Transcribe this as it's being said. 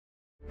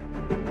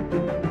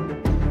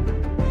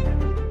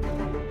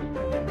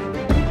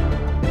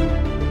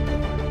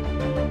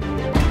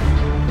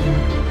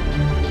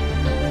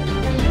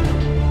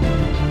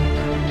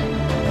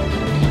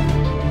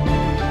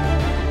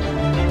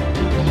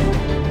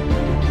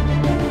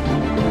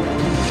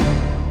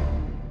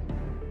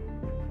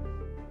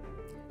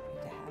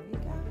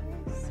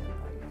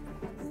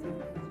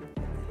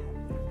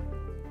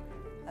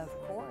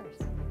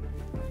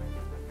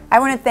I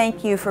want to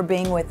thank you for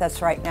being with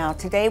us right now.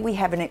 Today we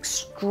have an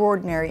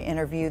extraordinary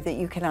interview that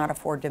you cannot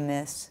afford to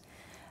miss.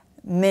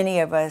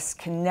 Many of us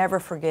can never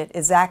forget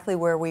exactly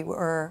where we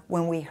were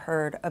when we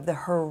heard of the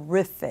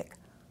horrific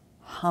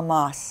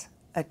Hamas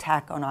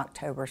attack on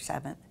October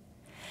 7th.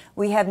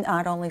 We have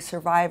not only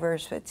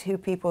survivors, but two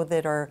people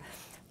that are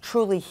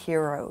truly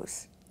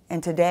heroes.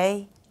 And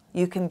today,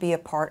 you can be a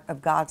part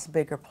of God's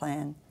bigger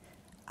plan.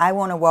 I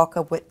want to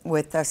welcome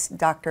with us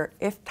Dr.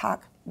 Yftach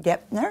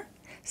Gepner.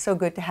 So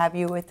good to have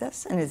you with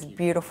us, and his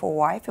beautiful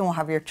wife, and we'll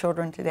have your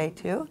children today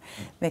too.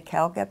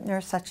 Michal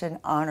Gepner, such an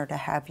honor to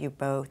have you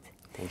both.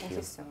 Thank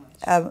you so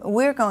much.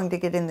 We're going to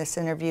get in this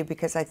interview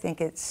because I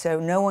think it's so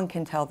no one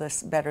can tell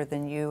this better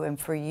than you, and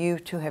for you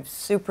to have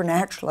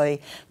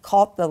supernaturally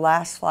caught the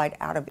last flight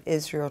out of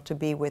Israel to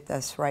be with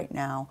us right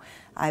now,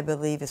 I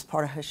believe is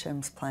part of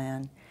Hashem's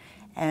plan.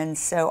 And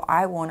so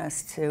I want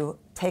us to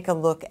take a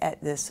look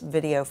at this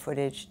video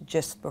footage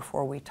just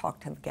before we talk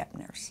to the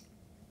Gepners.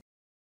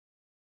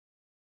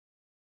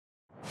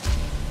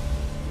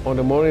 On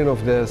the morning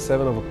of the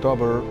 7th of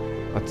October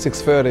at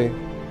 6:30,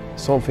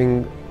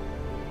 something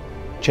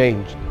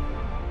changed.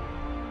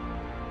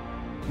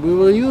 We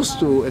were used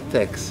to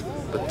attacks,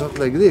 but not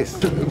like this.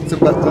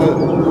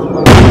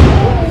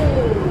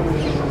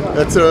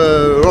 That's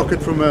a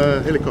rocket from a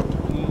helicopter.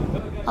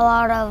 A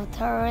lot of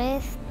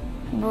terrorists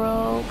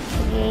broke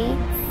the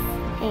gates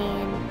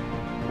and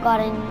got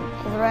in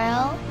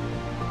Israel.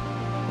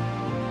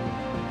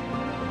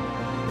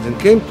 And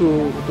came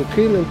to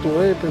kill and to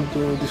rape and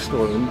to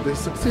destroy, and they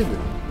succeeded.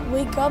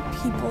 Wake up,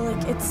 people,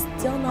 like it's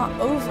still not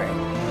over.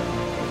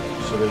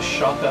 So they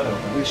shot that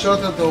open. We shot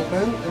it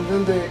open, and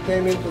then they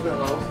came into the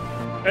house.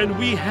 And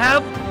we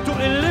have to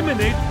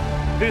eliminate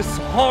this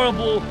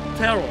horrible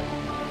terror.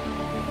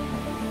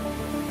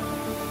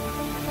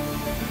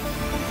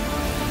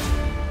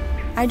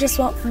 I just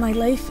want my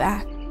life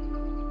back.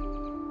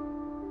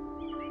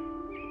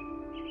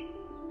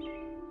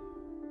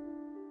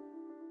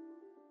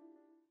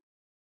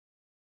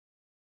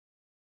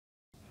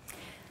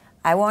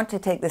 I want to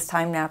take this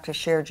time now to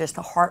share just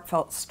a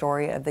heartfelt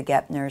story of the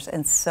Gepners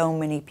and so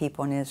many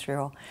people in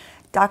Israel.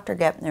 Dr.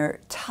 Gepner,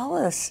 tell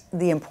us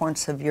the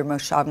importance of your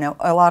Moshav. Now,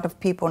 a lot of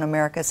people in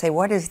America say,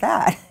 what is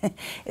that?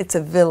 It's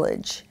a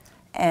village.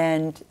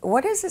 And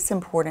what is its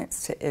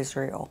importance to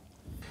Israel?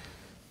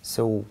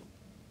 So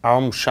our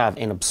Moshav,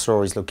 Ein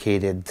HaBesor, is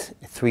located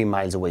 3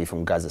 miles away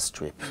from Gaza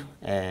Strip.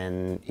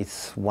 And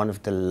it's one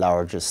of the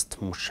largest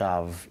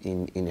Moshav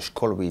in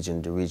Eshkol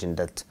region, the region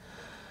that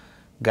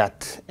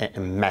got a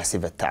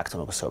massive attack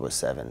on October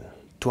 7.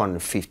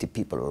 250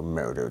 people were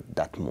murdered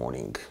that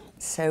morning.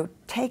 So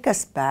take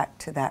us back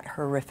to that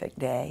horrific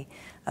day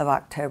of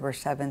October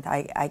 7th.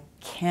 I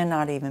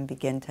cannot even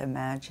begin to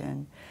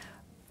imagine.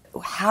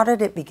 How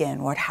did it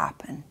begin? What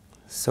happened?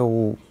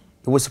 So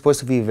it was supposed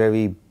to be a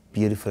very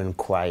beautiful and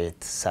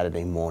quiet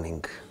Saturday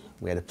morning.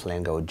 We had a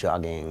plan, go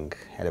jogging,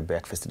 had a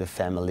breakfast with the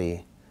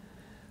family,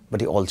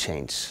 but it all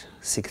changed.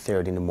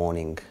 6:30 in the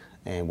morning,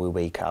 and we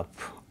wake up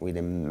with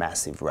a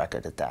massive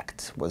rocket attack.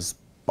 It was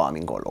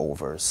bombing all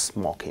over,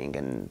 smoking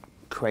and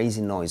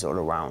crazy noise all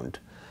around.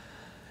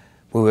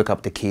 We woke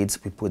up the kids,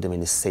 we put them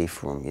in a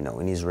safe room. You know,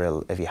 in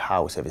Israel, every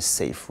house has a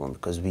safe room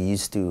because we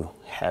used to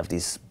have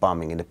this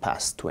bombing in the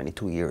past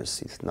 22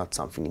 years. It's not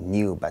something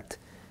new, but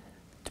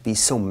to be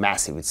so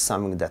massive, it's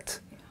something that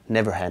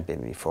never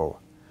happened before.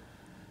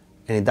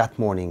 And in that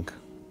morning,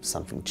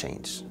 something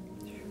changed.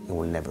 It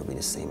will never be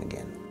the same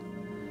again.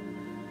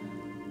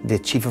 The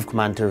chief of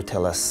commander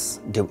tell us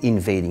they're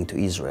invading to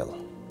Israel.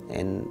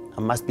 And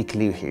I must be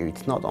clear here,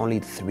 it's not only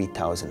the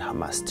 3,000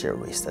 Hamas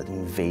terrorists that are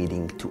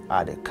invading to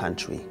other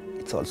country,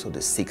 it's also the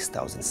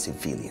 6,000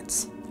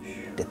 civilians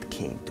that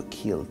came to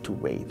kill, to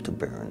rape, to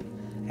burn,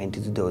 and to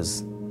do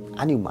those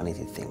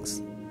unhumanity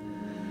things.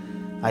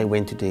 I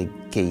went to the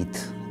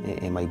gate,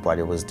 and my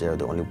brother was there,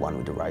 the only one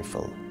with the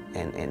rifle,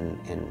 and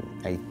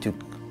I took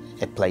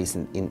a place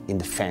in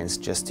the fence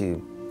just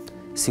to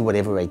see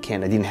whatever I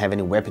can. I didn't have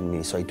any weapon in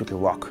me, so I took a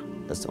rock.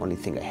 That's the only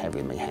thing I have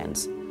in my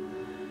hands.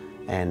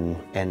 And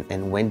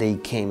when they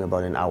came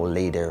about an hour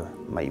later,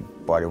 my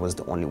brother was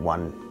the only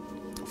one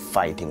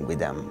fighting with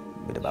them,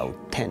 with about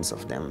tens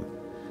of them,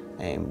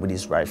 with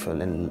his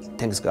rifle, and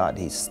thanks God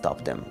he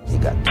stopped them. He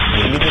got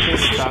immediately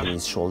shot in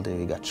his shoulder,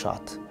 he got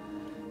shot.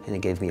 And he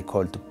gave me a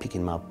call to pick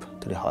him up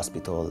to the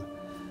hospital.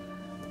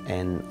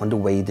 And on the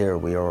way there,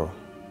 we all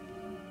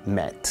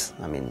met.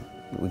 I mean,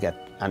 we got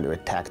under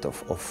attack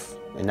of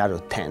another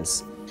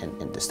tents,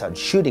 and they started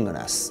shooting on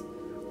us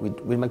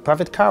with my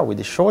private car, with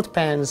the short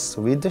pants,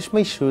 with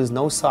my shoes,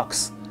 no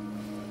socks.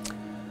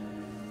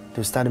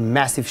 There started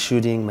massive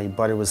shooting. My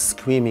brother was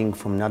screaming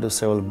from another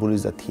several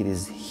bullets that hit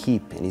his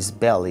hip and his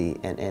belly,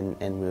 and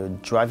we were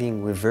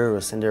driving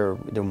reverse in their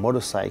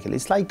motorcycle.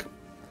 It's like,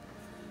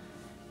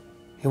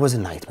 it was a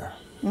nightmare.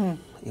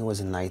 It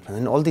was a nightmare.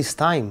 And all this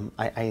time,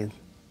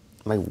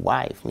 my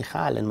wife,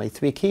 Michal, and my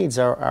 3 kids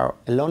are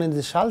alone in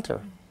the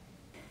shelter.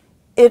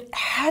 It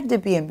had to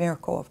be a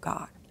miracle of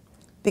God,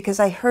 because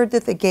I heard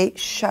that the gate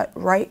shut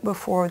right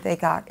before they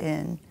got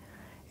in.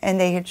 and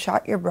they had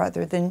shot your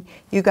brother. Then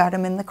you got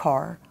him in the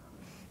car,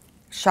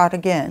 shot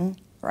again,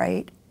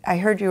 right? I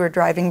heard you were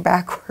driving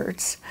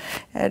backwards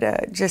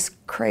at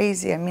just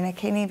crazy. I mean, I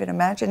can't even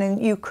imagine.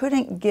 And you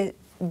couldn't get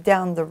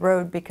down the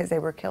road because they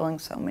were killing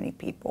so many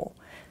people.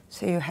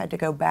 So you had to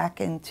go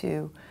back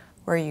into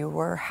where you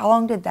were. How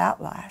long did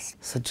that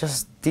last? So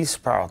just this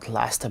part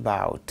lasts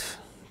about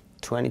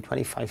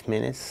 20-25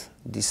 minutes.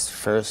 This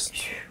first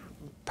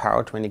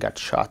part when he got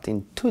shot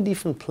in 2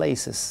 different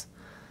places.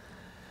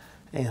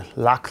 And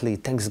luckily,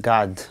 thanks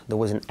God, there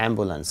was an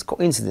ambulance.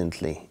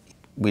 Coincidentally,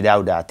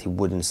 without that, he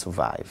wouldn't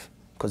survive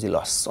because he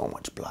lost so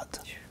much blood.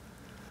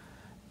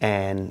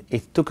 And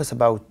it took us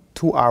about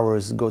 2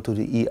 hours to go to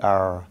the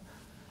ER,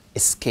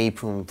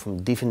 escape room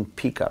from different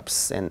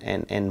pickups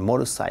and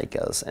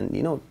motorcycles. And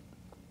you know,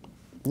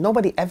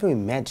 nobody ever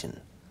imagined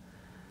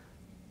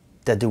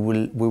that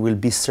we will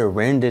be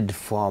surrendered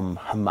from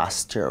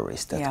Hamas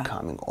terrorists that are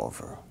coming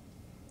over.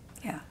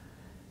 Yeah.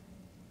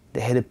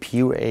 They had a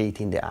pure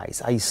hate in their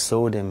eyes. I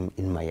saw them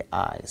in my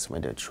eyes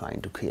when they were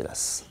trying to kill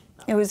us.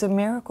 It was a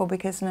miracle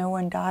because no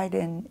one died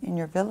in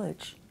your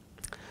village.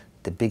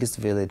 The biggest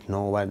village,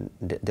 no one,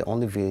 the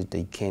only village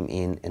they came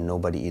in and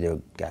nobody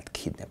either got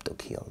kidnapped or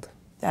killed.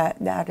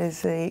 That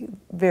is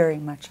very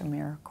much a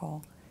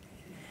miracle.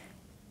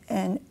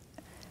 And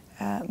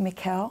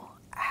Michal,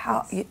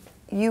 how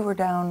you were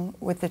down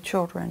with the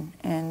children,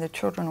 and the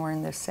children were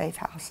in this safe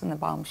house in the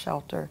bomb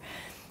shelter.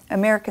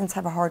 Americans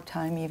have a hard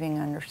time even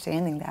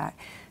understanding that.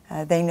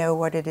 They know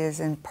what it is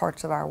in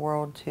parts of our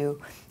world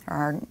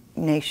our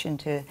nation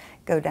to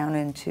go down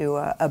into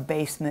a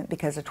basement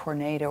because a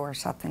tornado or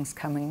something's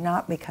coming,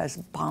 not because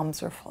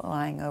bombs are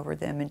flying over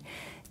them and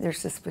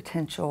there's this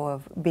potential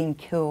of being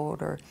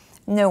killed, or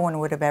no one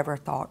would have ever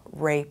thought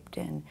raped,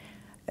 and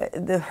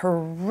the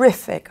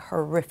horrific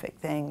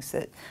things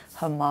that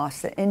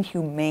Hamas, the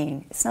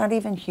inhumane, it's not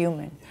even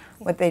human.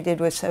 What they did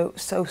was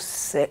so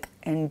sick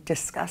and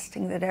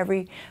disgusting that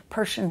every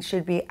person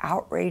should be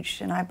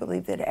outraged, and I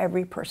believe that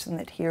every person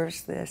that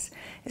hears this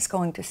is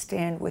going to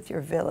stand with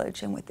your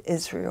village and with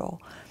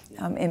Israel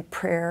in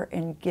prayer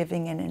and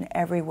giving and in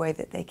every way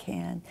that they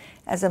can.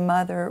 As a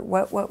mother,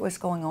 what was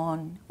going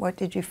on? What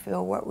did you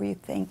feel? What were you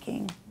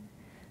thinking?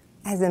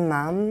 As a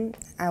mom,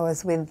 I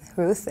was with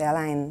Ruth,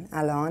 Ella and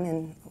Alon,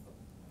 and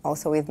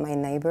also with my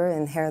neighbor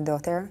and her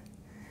daughter.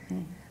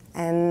 Mm.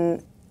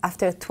 And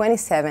after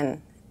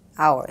 27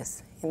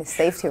 hours in the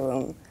safety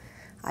room,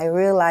 I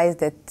realized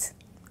that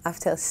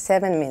after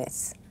 7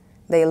 minutes,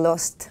 they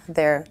lost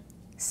their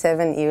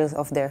 7 years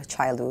of their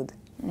childhood.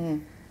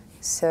 Mm.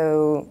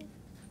 So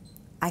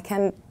I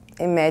can't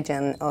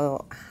imagine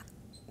or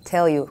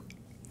tell you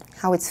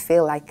how it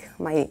feels like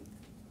my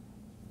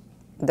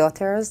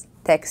daughters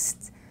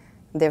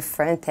their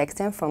friend texted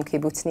them from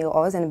Kibbutz Nir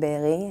Oz and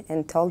Be'eri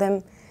and told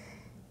them,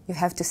 you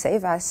have to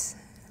save us,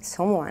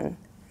 someone.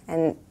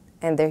 And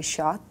they're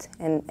shot,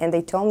 and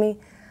they told me,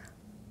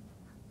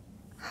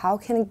 how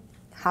can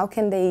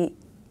they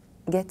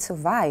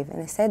survive?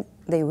 And I said,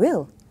 they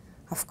will,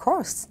 of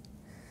course.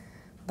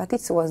 But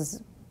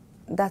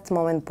that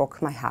moment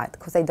broke my heart,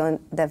 because I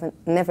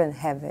never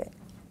have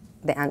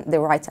the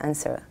right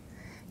answer.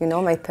 You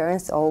know, my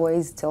parents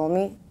always told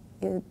me,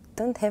 you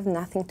don't have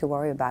nothing to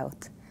worry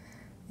about.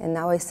 And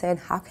now I said,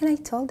 how can I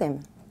tell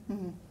them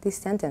this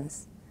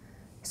sentence?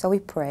 So we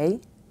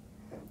pray,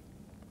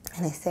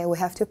 and I say we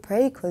have to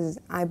pray because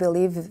I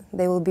believe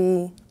they will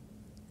be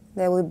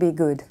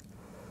good.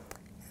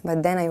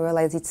 But then I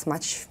realized it's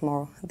much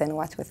more than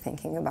what we're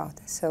thinking about.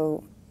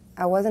 So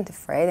I wasn't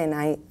afraid, and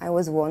I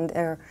was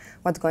wondering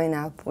what's going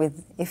on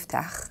with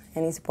Yftach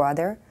and his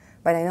brother.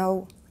 But I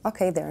know,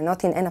 okay, they're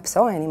not in Ein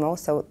HaBesor anymore,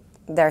 so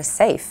they're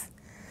safe.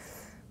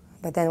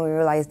 But then we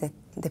realized that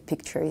the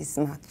picture is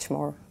much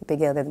more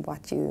bigger than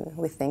what you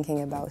were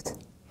thinking about.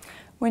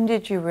 When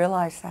did you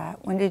realize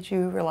that? When did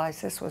you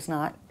realize this was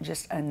not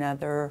just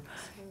another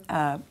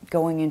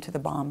going into the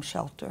bomb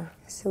shelter?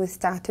 So we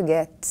start to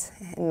get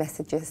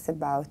messages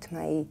about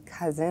my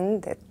cousin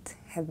that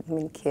had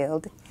been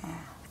killed,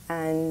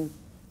 and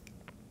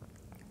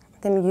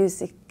the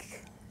music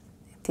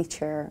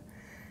teacher,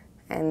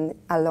 and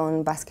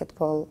Alon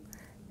basketball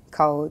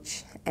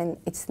coach, and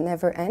it's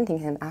never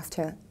ending. And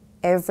after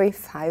every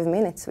 5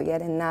 minutes we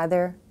get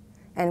another,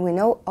 and we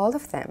know all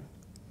of them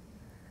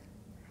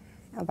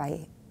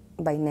by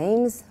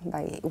names,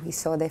 we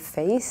saw their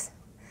face,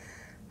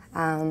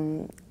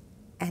 and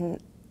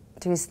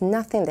there is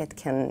nothing that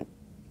can,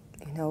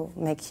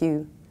 make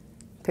you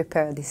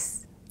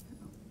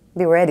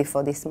be ready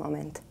for this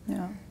moment.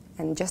 Yeah.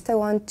 And just I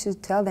want to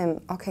tell them,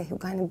 okay, you're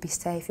going to be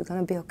safe, you're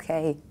going to be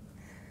okay.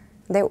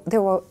 They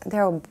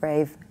were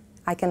brave.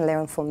 I can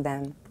learn from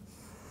them.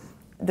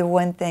 The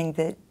one thing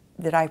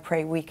that I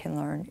pray we can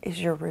learn is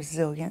your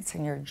resilience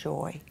and your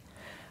joy.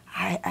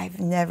 I've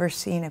never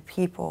seen a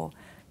people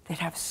that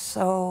have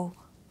so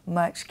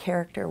much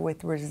character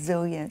with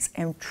resilience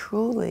and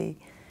truly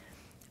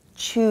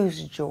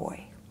choose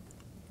joy.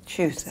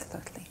 Choose it.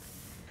 Absolutely.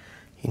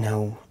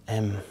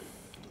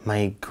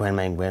 My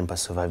grandma and grandpa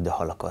survived the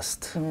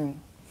Holocaust. Mm.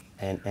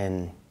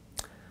 And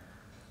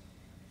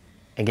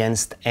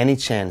against any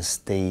chance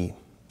they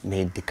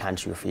made the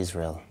country of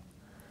Israel.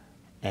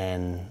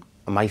 And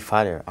my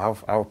father,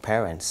 our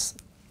parents,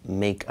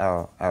 make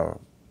our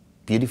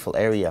beautiful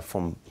area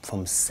from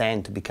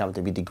sand to become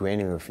to be the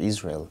granary of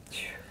Israel.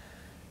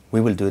 We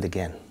will do it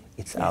again.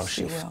 It's our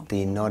shift.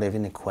 There's not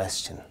even a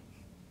question.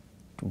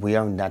 We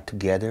are in that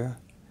together,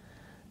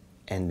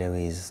 and there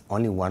is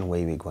only one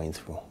way we're going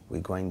through.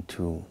 We're going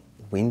to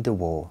win the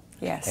war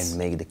and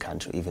make the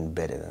country even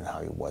better than how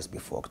it was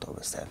before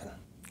October 7.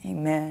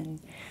 Amen.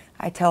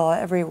 I tell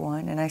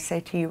everyone, and I say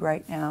to you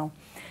right now,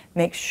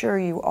 make sure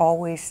you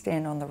always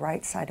stand on the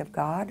right side of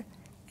God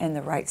and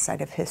the right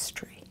side of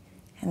history,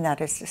 and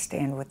that is to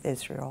stand with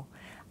Israel.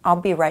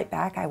 I'll be right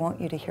back. I want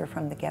you to hear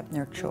from the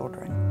Gepner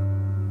children.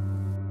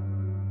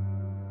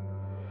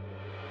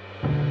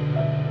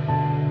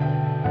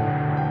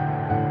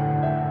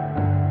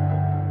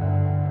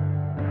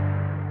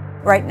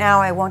 Right now,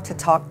 I want to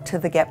talk to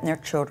the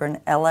Gepner children,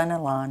 Ella and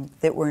Alon,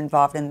 that were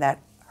involved in that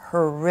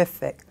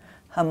horrific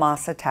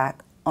Hamas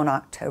attack on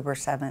October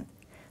 7th.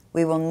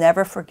 We will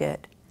never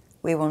forget.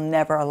 We will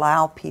never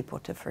allow people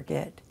to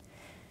forget.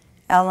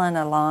 Ella and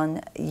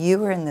Alon, you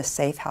were in the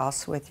safe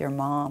house with your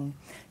mom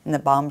in the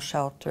bomb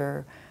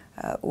shelter.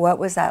 What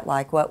was that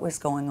like? What was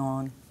going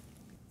on?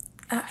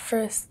 At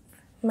first,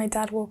 my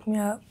dad woke me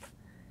up.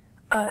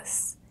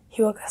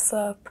 He woke us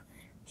up.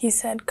 He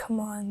said, "Come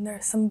on, there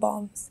are some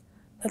bombs.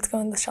 Let's go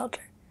in the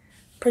shelter."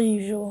 Per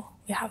usual,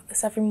 we have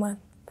this every month,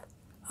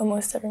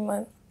 almost every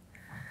month.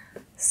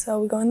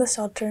 So we go in the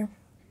shelter.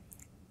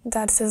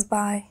 Dad says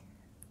bye.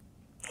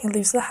 He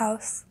leaves the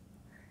house.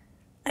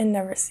 I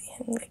never see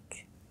him,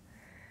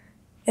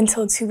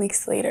 until 2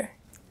 weeks later.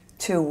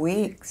 2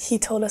 weeks? He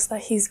told us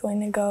that he's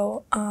going to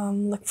go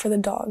look for the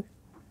dog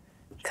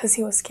because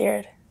he was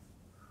scared.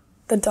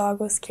 The dog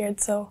was scared,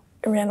 so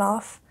it ran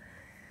off.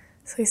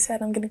 So he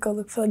said, "I'm going to go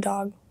look for the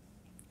dog."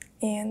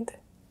 And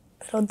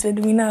little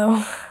did we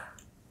know.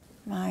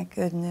 My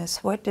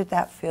goodness, what did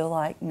that feel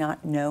like,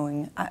 not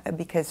knowing?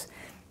 Because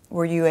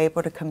were you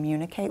able to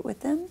communicate with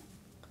them?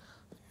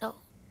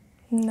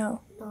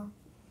 No.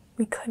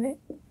 We couldn't.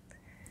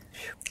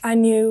 I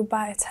knew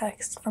by a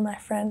text from my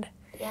friend.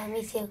 Yeah,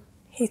 me too.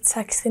 He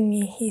texted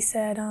me. He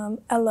said,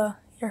 "Ella,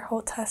 your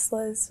whole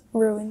Tesla is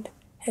ruined.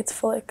 It's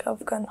full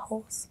of gun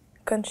holes,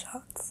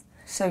 gunshots."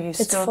 So you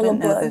still didn't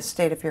know the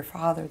state of your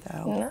father,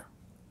 though? No.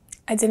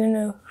 I didn't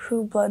know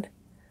who blood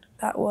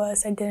that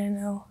was. I didn't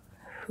know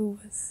who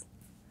was.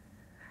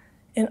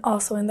 And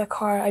also in the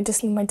car, I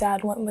just knew my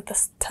dad went with the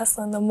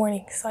Tesla in the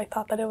morning, so I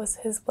thought that it was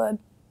his blood.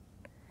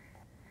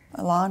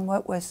 Alon,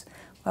 what was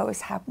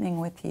happening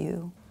with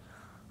you?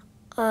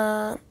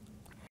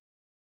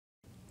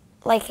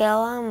 Like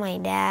Ella, my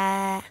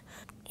dad,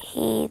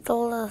 he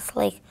told us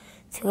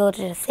to go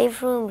to the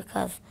safe room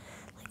because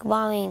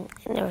bombing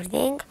and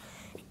everything.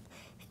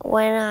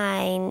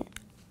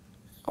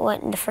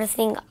 The first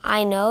thing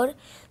I know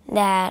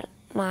that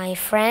my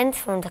friends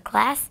from the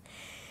class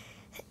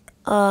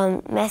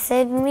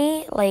messaged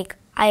me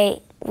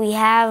we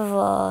have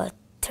a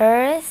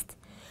terrorist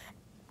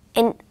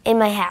in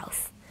my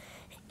house.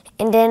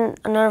 And then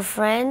another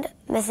friend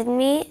messaged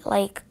me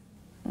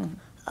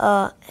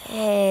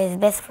his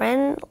best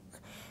friend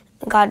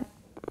got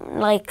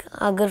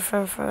a good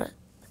friend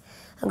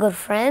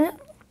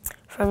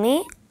from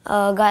me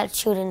got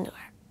shot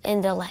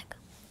in the leg.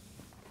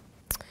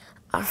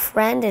 A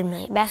friend in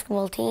my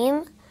basketball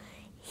team,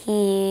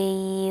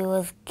 he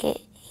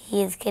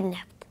is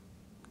kidnapped.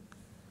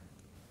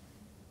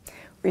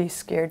 Were you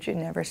scared you'd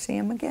never see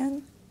him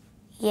again?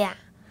 Yeah,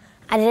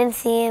 I didn't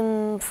see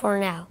him for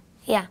now.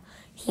 Yeah,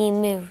 he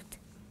moved.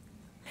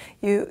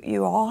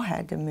 You all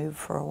had to move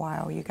for a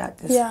while. You got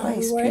displaced. Yeah,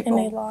 we were in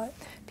a lot.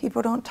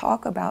 People don't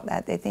talk about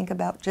that. They think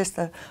about just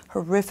the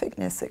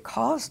horrificness that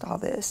caused all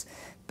this.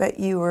 But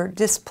you were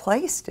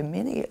displaced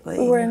immediately.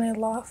 We were in a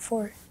lot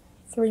for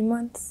 3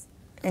 months.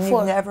 And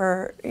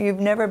you've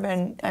never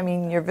been, I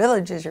mean, your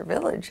village is your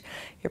village.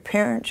 Your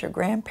parents, your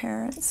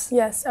grandparents.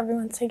 Yes,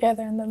 everyone's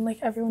together, and then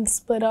everyone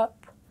split up.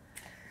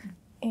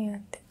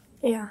 And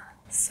yeah,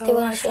 so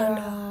I found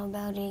out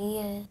about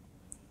it.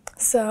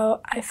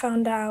 So I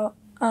found out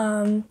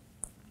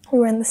we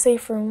were in the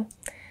safe room,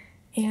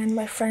 and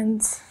my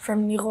friends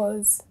from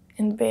Niroz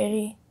and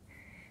Be'eri,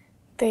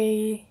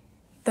 they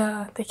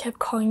kept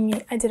calling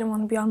me. I didn't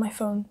want to be on my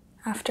phone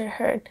after I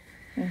heard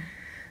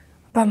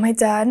about my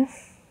dad.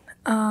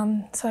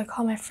 So I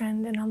called my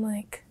friend and I'm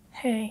like,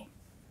 "Hey,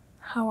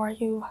 how are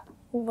you?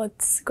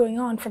 What's going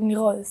on from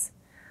Niroz?"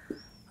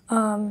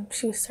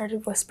 She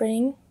started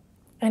whispering,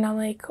 and I'm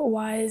like,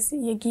 "Why is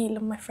Yagil,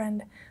 my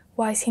friend,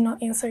 why is he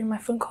not answering my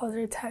phone calls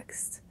or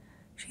texts?"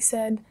 She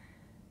said,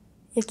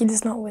 "Yagil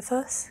is not with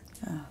us.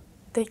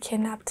 They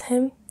kidnapped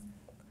him.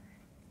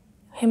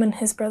 Him and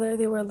his brother,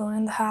 they were alone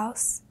in the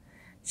house."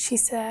 She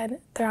said,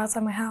 "They're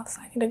outside my house.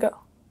 I need to go."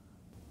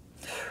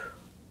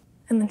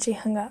 And then she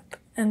hung up.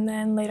 And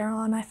then later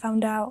on, I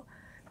found out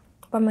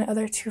about my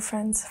other 2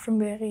 friends from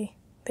Be'eri.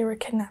 They were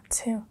kidnapped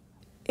too.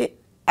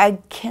 I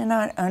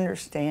cannot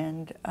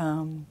understand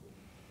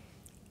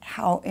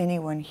how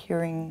anyone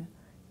hearing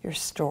your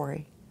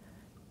story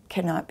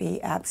cannot be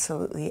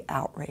absolutely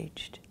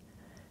outraged.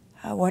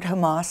 What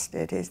Hamas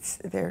did is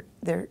they're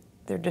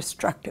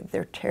destructive,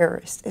 they're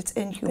terrorists, it's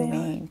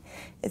inhumane,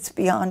 it's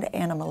beyond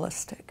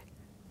animalistic.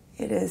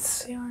 It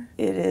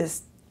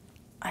is,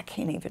 I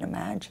can't even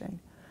imagine.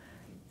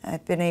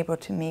 I've been able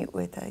to meet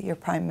with your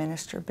Prime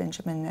Minister,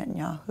 Benjamin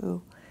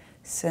Netanyahu,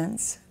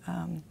 since.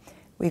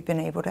 We've been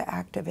able to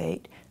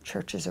activate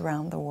churches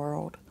around the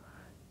world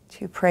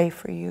to pray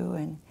for you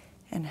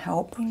and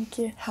help. Thank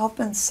you. Help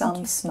in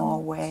some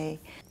small way.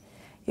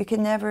 You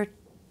can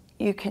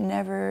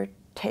never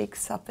take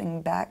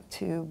something back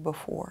to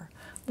before.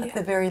 But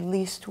the very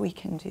least we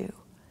can do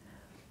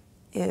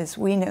is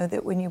we know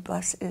that when you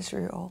bless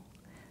Israel,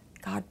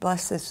 God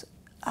blesses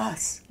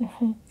us,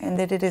 and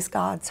that it is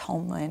God's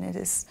homeland.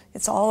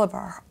 It's all of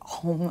our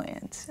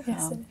homelands.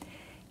 Yes,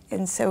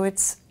 and so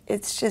it's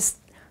just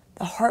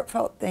the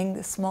heartfelt thing,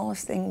 the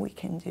smallest thing we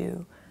can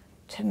do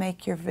to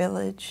make your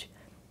village,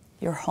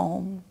 your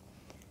home,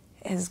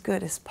 as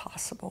good as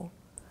possible.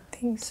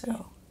 Thank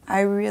you.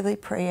 I really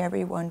pray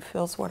everyone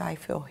feels what I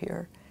feel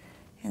here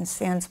and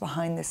stands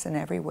behind this in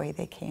every way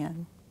they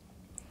can.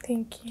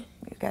 Thank you.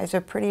 You guys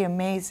are pretty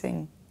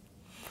amazing.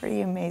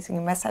 Pretty amazing.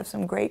 You must have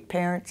some great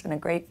parents and a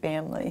great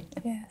family.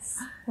 Yes,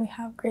 we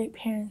have great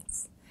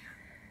parents.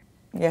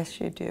 Yes,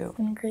 you do.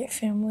 And a great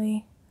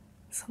family.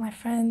 So my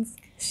friends,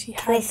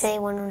 Can I say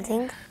one more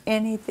thing?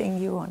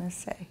 Anything you want to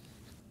say.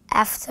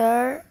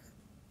 After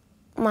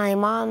my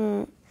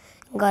mom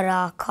got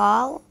a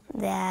call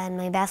that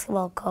my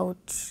basketball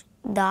coach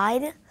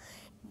died,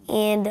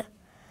 and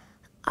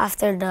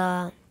after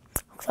the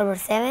October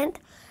 7th,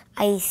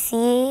 I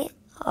see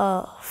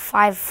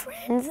 5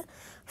 friends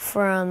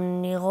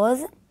from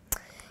Niroz.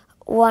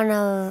 One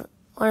of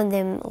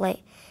them,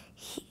 like,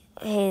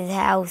 his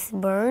house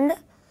burned,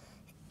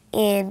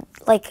 and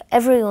like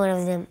every one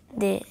of them,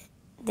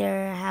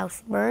 their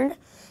house burned,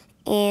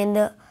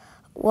 and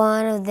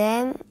one of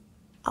them,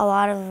 a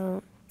lot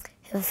of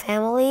his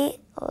family,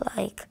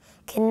 like,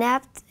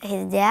 kidnapped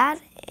his dad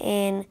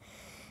and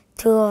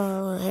 2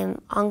 of his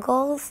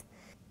uncles.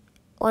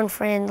 One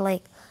friend,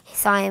 like, he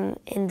saw him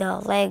in the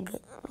leg,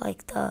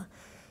 like the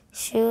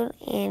shoot,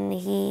 and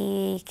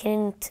he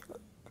couldn't,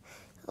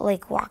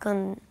 like, walk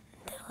on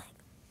the leg.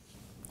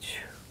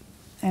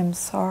 I'm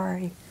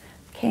sorry.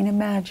 Can't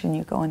imagine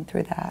you going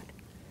through that.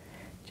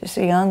 Just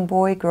a young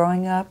boy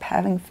growing up,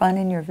 having fun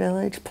in your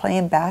village,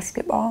 playing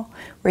basketball.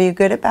 Were you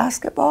good at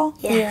basketball?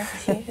 Yeah,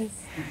 he is.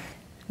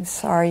 I'm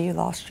sorry you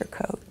lost your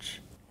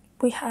coach.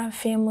 We have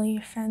family,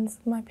 friends,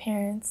 my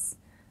parents.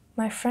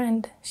 My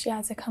friend, she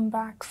had to come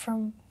back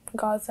from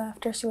Gaza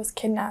after she was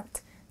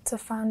kidnapped to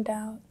find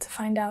out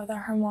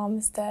that her mom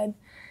is dead.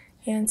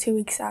 And 2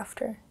 weeks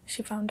after,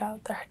 she found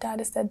out that her dad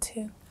is dead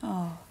too.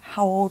 Oh,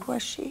 how old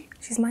was she?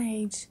 She's my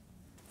age.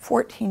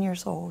 14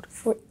 years old.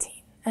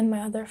 14. And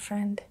my other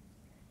friend,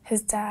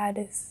 his dad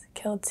is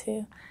killed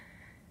too.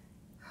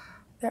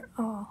 They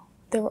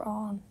were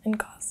all in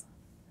Gaza.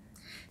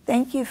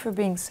 Thank you for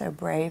being so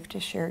brave to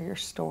share your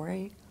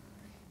story.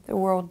 The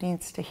world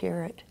needs to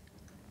hear it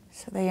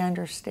so they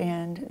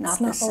understand, not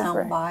the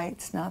sound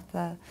bites, not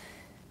the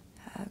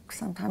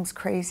sometimes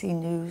crazy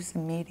news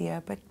and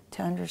media, but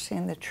to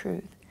understand the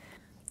truth.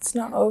 It's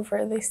not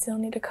over. They still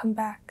need to come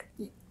back.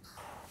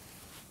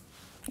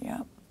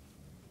 Yeah.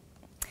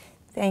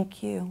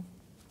 Thank you.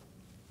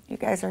 You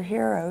guys are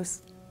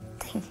heroes.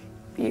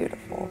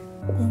 Beautiful.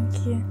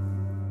 Thank you.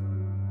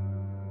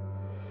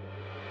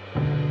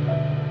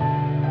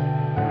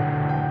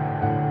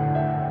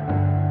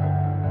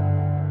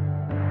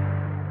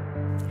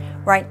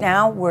 Right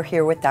now, we're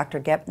here with Dr.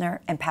 Gepner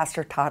and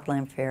Pastor Todd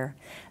Lamphere.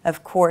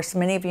 Of course,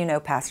 many of you know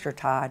Pastor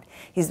Todd.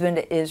 He's been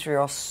to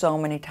Israel so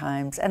many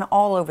times and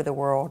all over the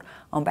world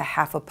on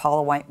behalf of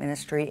Paula White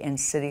Ministry and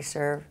City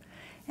Serve.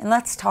 And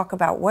let's talk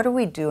about what are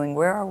we doing?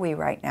 Where are we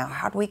right now?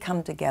 How do we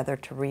come together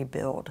to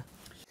rebuild?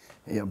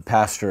 Yeah,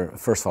 Pastor,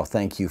 first of all,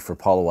 thank you for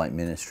Paula White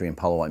Ministry and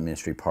Paula White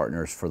Ministry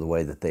Partners for the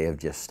way that they have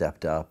just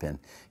stepped up and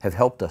have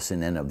helped us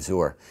in Ein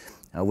HaBesor.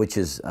 Which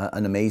is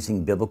an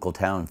amazing biblical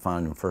town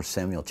found in 1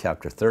 Samuel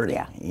chapter 30.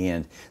 Yeah.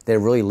 And they're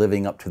really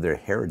living up to their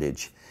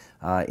heritage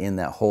in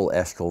that whole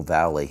Eshkol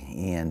Valley.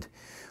 And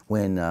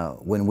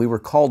when we were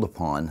called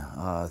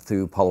upon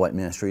through Paula White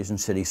Ministries and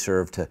City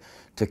Serve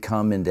to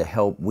come and to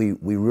help, we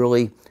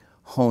really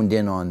honed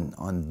in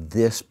on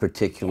this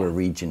particular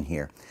region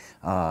here.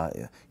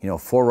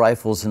 4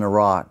 rifles in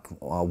Iraq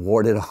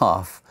warded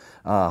off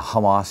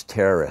Hamas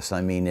terrorists.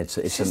 I mean,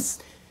 it's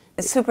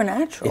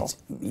supernatural.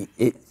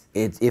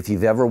 If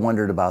you've ever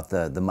wondered about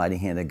the mighty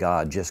hand of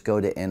God, just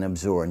go to Ein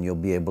HaBesor and you'll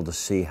be able to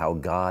see how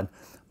God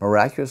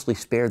miraculously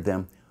spared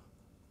them,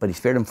 but He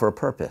spared them for a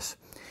purpose.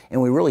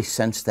 And we really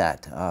sensed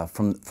that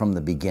from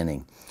the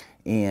beginning.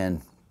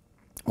 And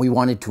we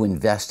wanted to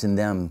invest in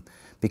them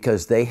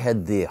because they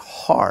had the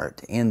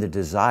heart and the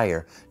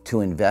desire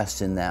to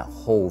invest in that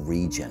whole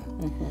region.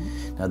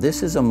 Mm-hmm. Now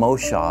this is a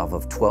Moshav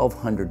of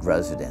 1,200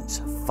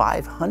 residents,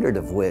 500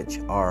 of which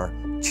are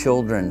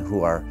children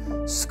who are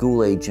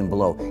school age and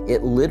below.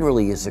 It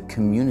literally is a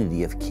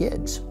community of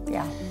kids.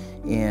 Yeah.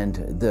 and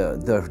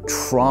the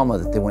trauma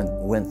that they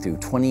went through,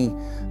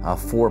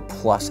 24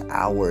 plus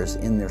hours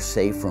in their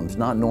safe rooms,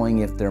 not knowing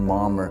if their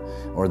mom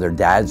or their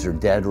dads are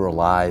dead or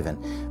alive, and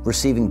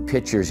receiving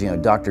pictures,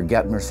 Dr.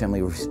 Gepner's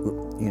family,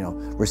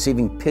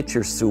 receiving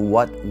pictures through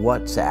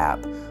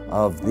WhatsApp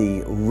of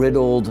the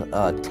riddled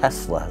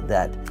Tesla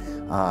that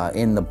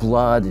in the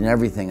blood and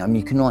everything. I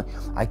mean,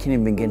 I can't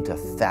even begin to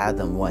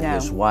fathom what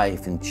his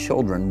wife and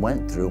children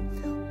went through,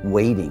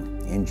 waiting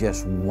and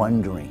just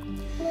wondering.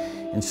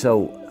 And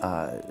so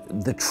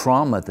the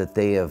trauma that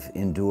they have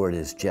endured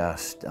is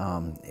just,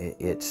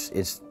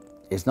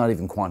 it's not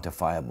even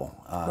quantifiable,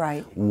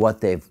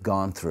 what they've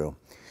gone through.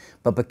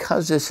 But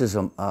because this is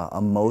a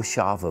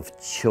Moshav of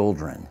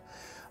children,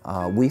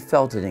 we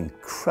felt it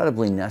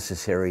incredibly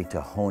necessary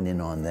to hone in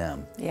on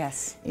them.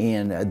 Yes.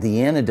 And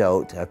the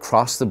antidote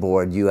across the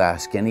board, you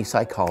ask any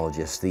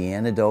psychologist, the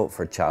antidote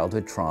for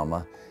childhood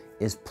trauma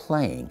is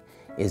playing,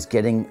 is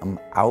getting them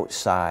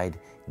outside,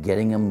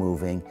 getting them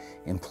moving,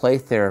 and play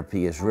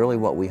therapy is really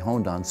what we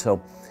honed on.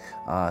 So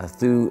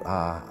through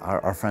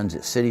our friends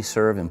at City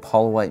Serve and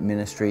Paula White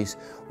Ministries,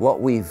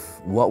 what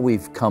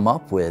we've come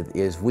up with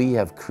is we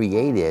have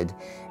created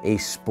a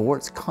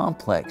sports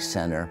complex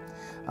center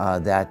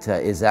that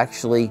is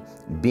actually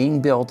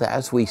being built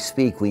as we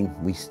speak.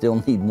 We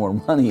still need more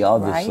money,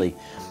 obviously,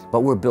 but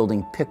we're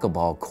building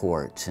pickleball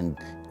courts and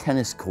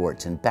tennis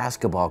courts and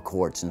basketball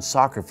courts and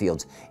soccer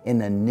fields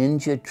in a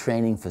ninja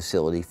training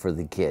facility for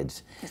the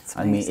kids.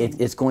 I mean,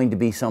 it's going to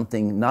be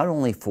something not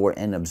only for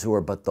Ein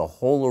HaBesor, but the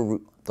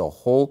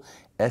whole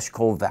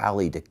Eshkol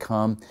Valley to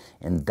come,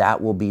 and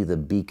that will be the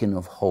beacon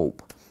of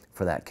hope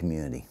for that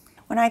community.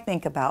 When I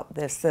think about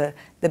this, the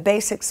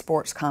basic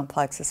sports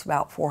complex is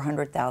about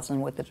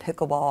 $400,000 with the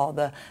pickleball,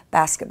 the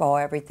basketball,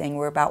 everything.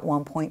 We're about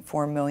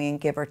 1.4 million,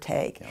 give or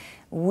take.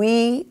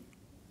 We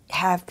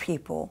have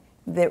people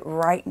that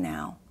right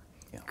now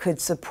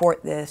could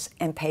support this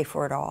and pay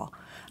for it all.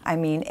 I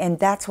mean, and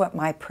that's what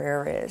my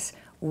prayer is.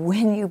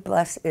 When you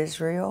bless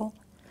Israel,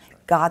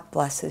 God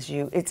blesses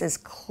you. It's as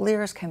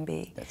clear as can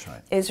be. That's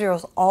right.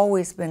 Israel's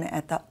always been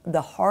at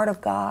the heart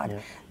of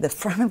God, the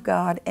front of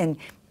God, and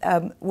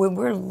when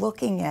we're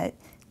looking at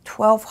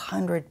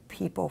 1,200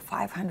 people,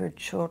 500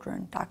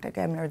 children, Dr.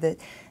 Gepner, that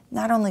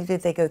not only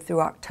did they go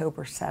through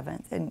October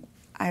 7th, and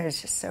I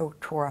was just so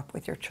tore up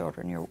with your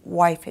children, your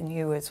wife and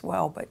you as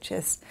well, but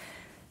just,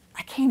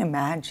 I can't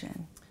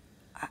imagine.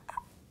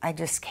 I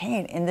just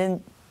can't. And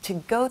then to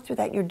go through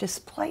that, you're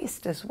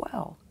displaced as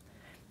well.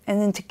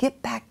 And then to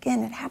get back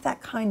in and have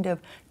that kind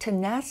of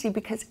tenacity,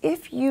 because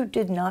if you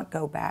did not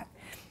go back,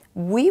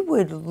 we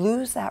would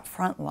lose that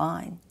front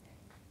line.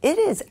 It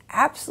is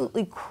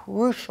absolutely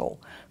crucial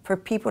for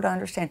people to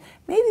understand.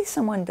 Maybe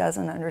someone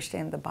doesn't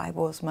understand the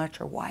Bible as much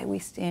or why we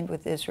stand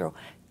with Israel.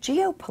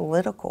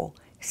 Geopolitical,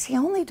 it's the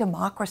only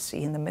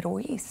democracy in the Middle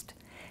East.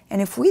 And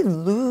if we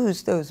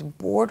lose those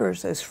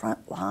borders, those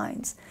front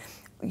lines,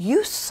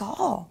 we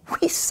saw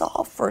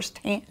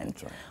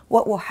firsthand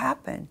what will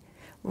happen.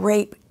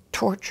 Rape,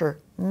 torture,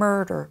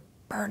 murder,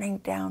 burning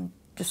down,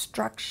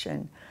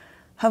 destruction.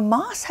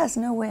 Hamas has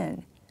no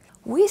end.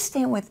 We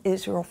stand with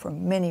Israel for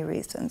many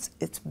reasons.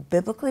 It's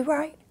biblically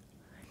right.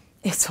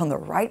 It's on the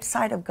right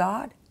side of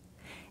God.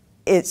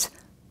 It's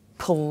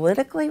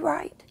politically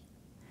right.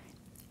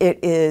 It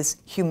is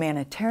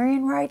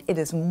humanitarian right. It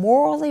is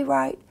morally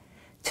right.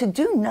 To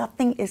do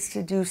nothing is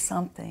to do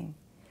something.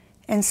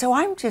 And so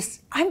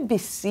I'm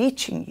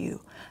beseeching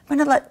you. I'm going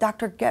to let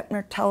Dr.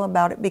 Gepner tell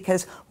about it,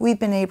 because we've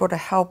been able to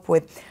help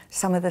with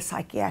some of the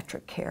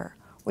psychiatric care.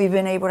 We've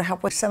been able to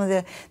help with some of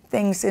the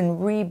things in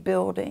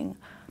rebuilding.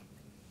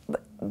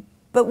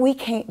 But we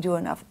can't do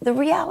enough. The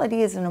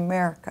reality is in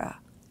America,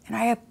 and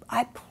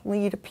I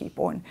plead to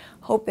people and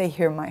hope they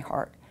hear my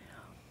heart.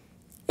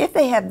 If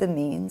they have the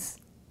means,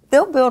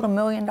 they'll build $1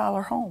 million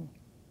home.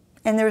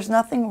 And there's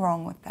nothing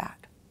wrong with that.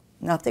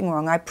 Nothing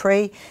wrong. I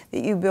pray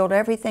that you build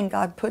everything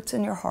God puts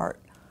in your heart.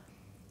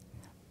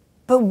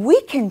 But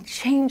we can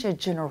change a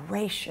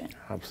generation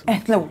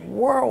and the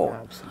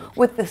world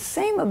with the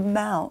same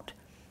amount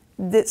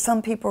that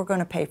some people are going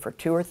to pay for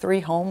 2 or 3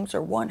 homes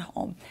or 1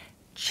 home.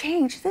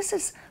 Change. This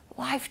is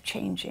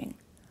life-changing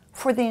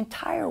for the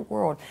entire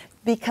world.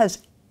 Because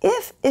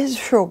if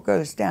Israel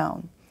goes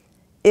down,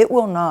 it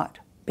will not,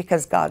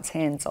 because God's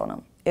hand's on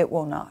them. It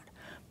will not.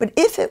 But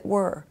if it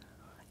were,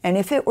 and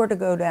if it were to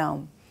go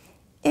down,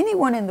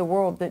 anyone in the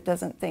world that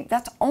doesn't think,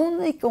 that's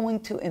only going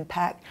to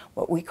impact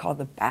what we call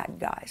the bad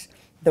guys,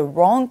 the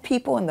wrong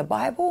people in the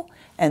Bible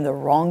and the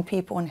wrong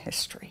people in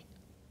history.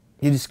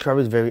 You describe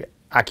it very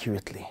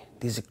accurately.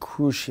 This is a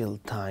crucial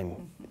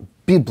time,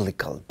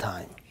 biblical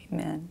time.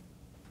 Amen.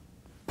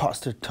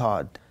 Pastor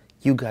Todd,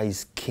 you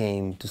guys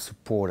came to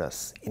support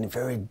us in a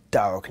very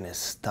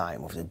darkness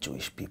time of the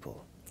Jewish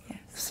people. Yes.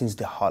 Since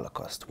the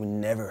Holocaust, we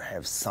never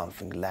have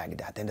something like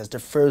that. And that's the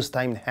first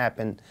time it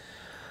happened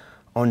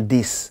on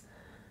this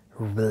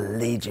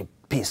religious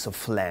piece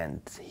of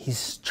land,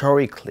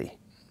 historically.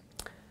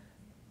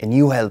 And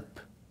you help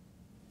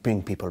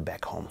bring people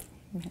back home.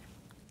 Mm-hmm.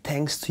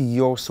 Thanks to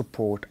your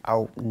support,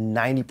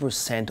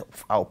 90%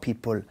 of our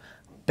people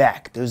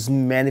back. There's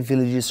many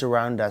villages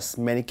around us,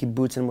 many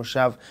kibbutz and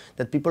Moshav,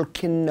 that people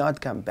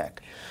cannot come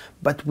back.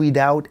 But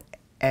without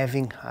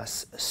having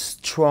us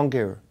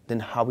stronger than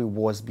how it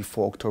was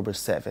before October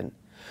 7,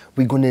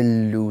 we're going to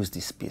lose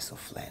this piece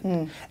of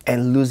land.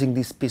 And losing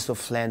this piece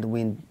of land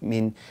will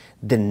mean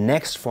the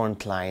next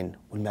front line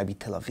will maybe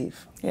Tel Aviv.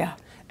 Yeah.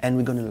 And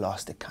we're going to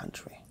lose the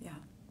country. Yeah.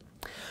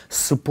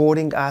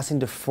 Supporting us in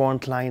the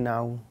front line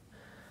now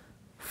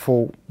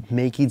for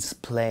make kids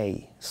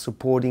play,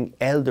 supporting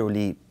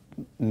elderly,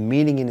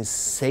 meeting in a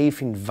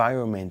safe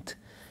environment,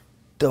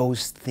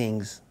 those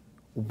things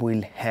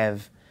will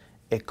have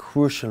a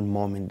crucial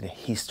moment in the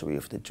history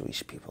of the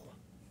Jewish people.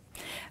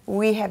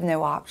 We have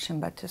no option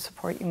but to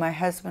support you. My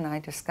husband and I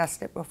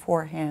discussed it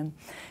beforehand.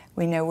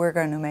 We know we're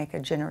going to make a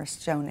generous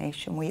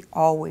donation. We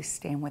always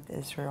stand with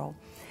Israel.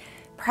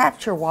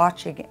 Perhaps you're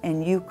watching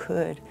and you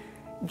could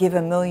give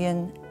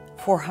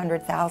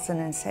 $1,400,000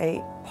 and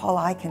say, Paul,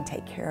 I can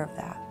take care of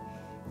that.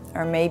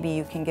 Or maybe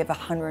you can give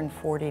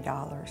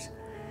 $140.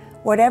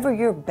 Whatever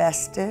your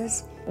best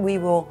is, we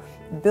will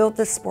build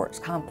the sports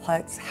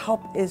complex,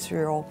 help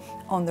Israel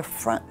on the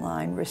front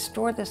line,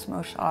 restore this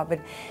Moshav.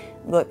 And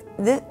look,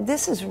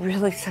 this is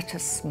really such a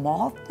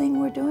small thing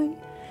we're doing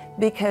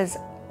because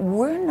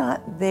we're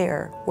not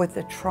there with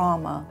the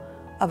trauma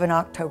of an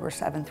October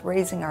 7th,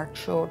 raising our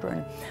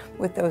children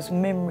with those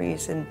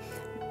memories and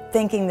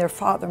thinking their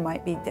father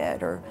might be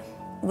dead, or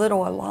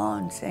little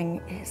Alon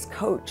saying his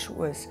coach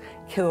was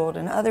killed,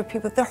 and other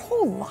people, their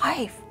whole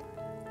life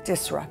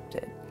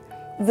disrupted.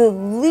 The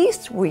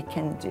least we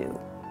can do,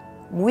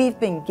 we've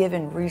been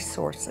given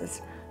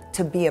resources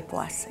to be a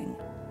blessing.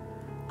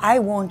 I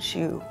want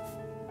you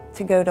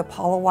to go to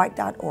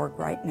paulawhite.org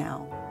right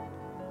now.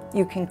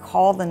 You can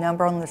call the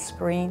number on the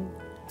screen.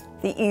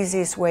 The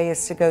easiest way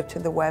is to go to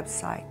the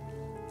website.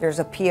 There's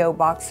a P.O.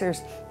 box.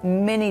 There's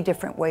many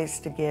different ways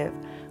to give,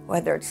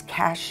 whether it's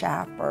Cash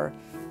App or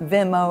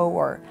Venmo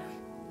or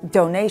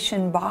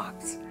donation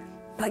box,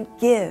 but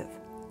give.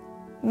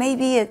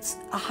 Maybe it's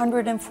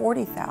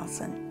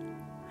 $140,000.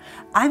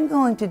 I'm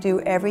going to do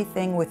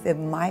everything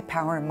within my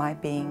power and my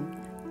being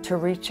to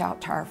reach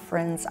out to our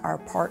friends, our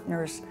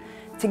partners,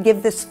 to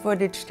give this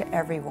footage to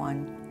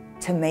everyone,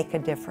 to make a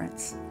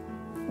difference.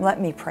 Let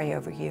me pray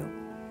over you.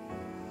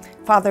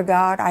 Father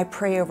God, I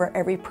pray over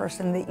every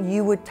person that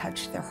you would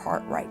touch their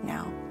heart right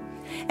now,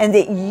 and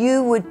that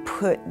you would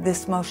put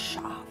this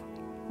Moshav,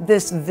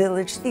 this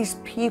village, these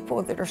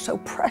people that are so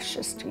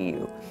precious to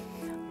you,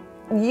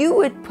 you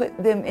would put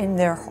them in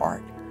their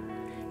heart.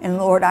 And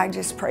Lord, I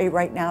just pray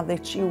right now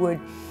that you would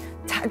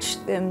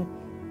touch them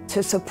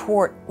to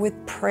support with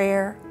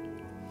prayer,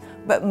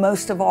 but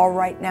most of all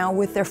right now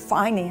with their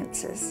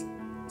finances,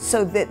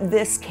 so that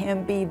this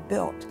can be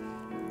built.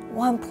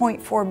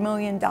 $1.4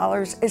 million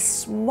is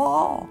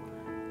small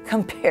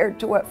compared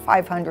to what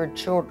 500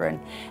 children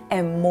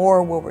and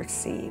more will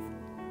receive.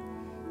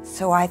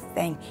 So I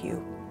thank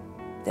you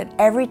that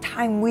every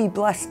time we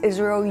bless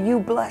Israel, you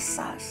bless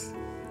us.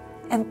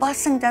 And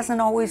blessing doesn't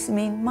always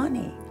mean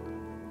money.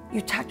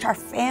 You touch our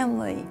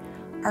family,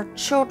 our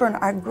children,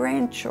 our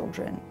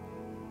grandchildren,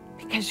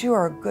 because you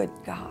are a good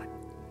God.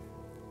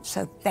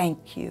 So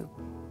thank you.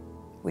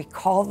 We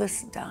call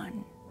this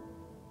done.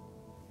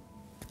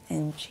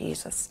 In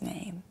Jesus'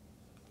 name,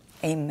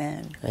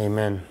 amen.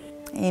 Amen.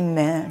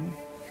 Amen.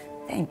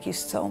 Thank you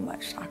so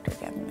much, Dr.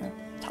 Gepner.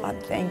 Todd,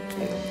 thank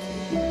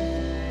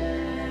you.